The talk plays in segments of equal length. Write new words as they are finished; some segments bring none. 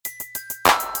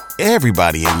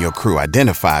Everybody in your crew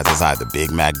identifies as either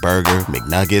Big Mac Burger,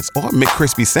 McNuggets, or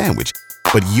McCrispy Sandwich.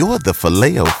 But you're the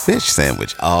Filet-O-Fish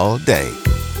Sandwich all day.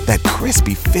 That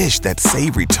crispy fish, that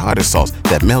savory tartar sauce,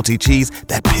 that melty cheese,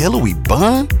 that pillowy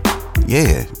bun.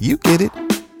 Yeah, you get it.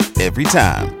 Every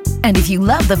time. And if you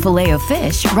love the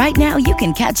Filet-O-Fish, right now you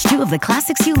can catch two of the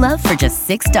classics you love for just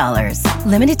 $6.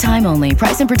 Limited time only.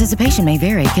 Price and participation may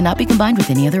vary. Cannot be combined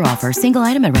with any other offer. Single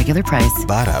item at regular price.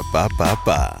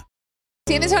 Ba-da-ba-ba-ba.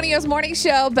 San Antonio's morning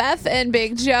show, Beth and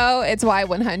Big Joe. It's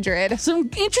Y100. Some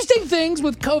interesting things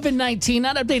with COVID-19,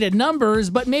 not updated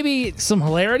numbers, but maybe some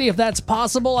hilarity if that's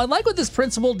possible. I like what this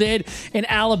principal did in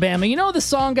Alabama. You know the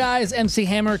song, guys, MC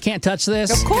Hammer, Can't Touch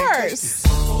This? Of course.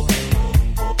 You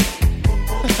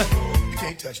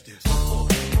can't touch this.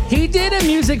 He did a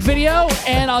music video,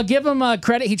 and I'll give him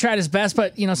credit. He tried his best,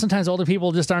 but, you know, sometimes older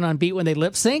people just aren't on beat when they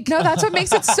lip sync. No, that's what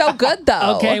makes it so good,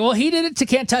 though. Okay, well, he did it to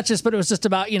Can't Touch This, but it was just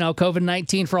about, you know,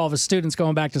 COVID-19 for all of his students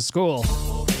going back to school.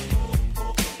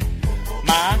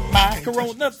 My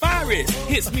coronavirus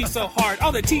hits me so hard.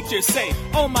 All the teachers say,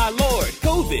 oh my Lord,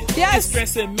 COVID. Yes. It's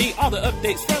stressing me. All the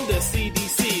updates from the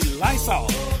CDC. Lysol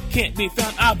can't be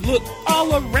found. I've looked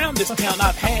all around this town.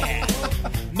 I've had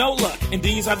no luck. And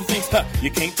these are the things you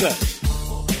can't touch.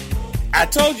 I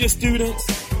told you, students.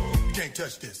 You can't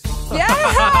touch this.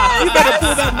 Yeah. You better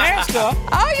pull that mask up.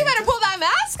 Oh, you better pull that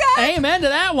mask up. Amen to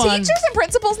that one. Teachers and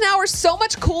principals now are so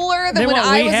much cooler than when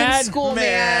I was in school,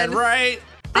 man. Right?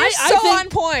 They're so on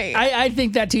point. I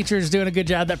think that teacher is doing a good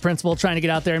job, that principal, trying to get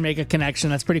out there and make a connection.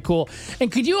 That's pretty cool. And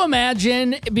could you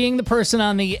imagine being the person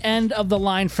on the end of the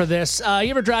line for this? You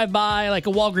ever drive by, like a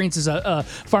Walgreens is a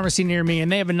pharmacy near me,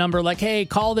 and they have a number like, hey,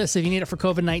 call this if you need it for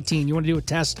COVID-19. You want to do a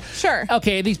test? Sure.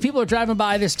 Okay, these people are driving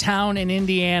by this town in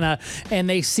Indiana, and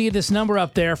they see this number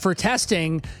up there for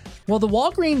testing. Well, the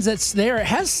Walgreens that's there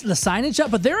has the signage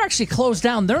up, but they're actually closed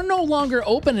down. They're no longer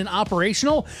open and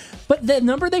operational, but the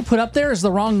number they put up there is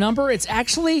the wrong number. It's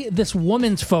actually this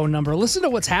woman's phone number. Listen to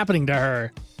what's happening to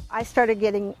her. I started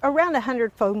getting around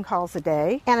 100 phone calls a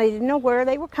day, and I didn't know where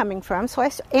they were coming from, so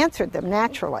I answered them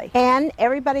naturally. And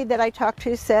everybody that I talked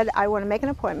to said, I want to make an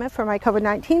appointment for my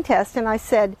COVID-19 test, and I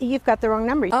said, you've got the wrong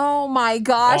number. Oh, my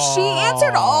gosh. She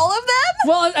answered all of them?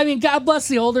 Well, I mean, God bless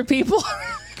the older people.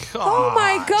 Oh,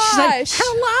 my gosh. She's like,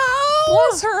 hello?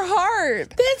 Bless her heart.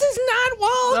 This is not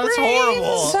Walgreens. That's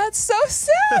horrible. That's so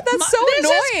sad. That's so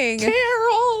annoying. This is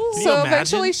Carol. So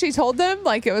eventually she told them,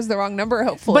 like, it was the wrong number,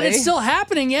 hopefully. But it's still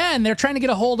happening, yeah, and they're trying to get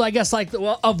a hold, I guess, like,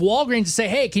 of Walgreens to say,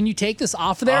 hey, can you take this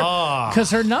off of there?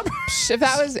 Because her number... If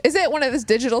that was... Is it one of those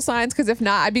digital signs? Because if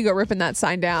not, I'd be ripping that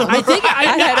sign down. I think...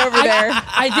 I'd head over there.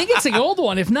 I think it's the old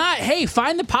one. If not, hey,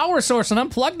 find the power source and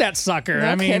unplug that sucker.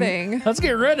 No kidding. Let's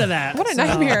get rid of that. What a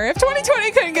nightmare. If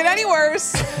 2020 couldn't get any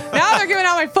worse, now they're giving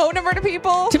out my phone number to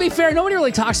people. To be fair, nobody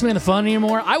really talks to me on the phone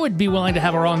anymore. I would be willing to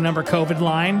have a wrong number COVID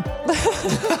line.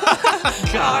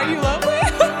 God, are you lonely?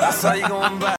 I saw you going back.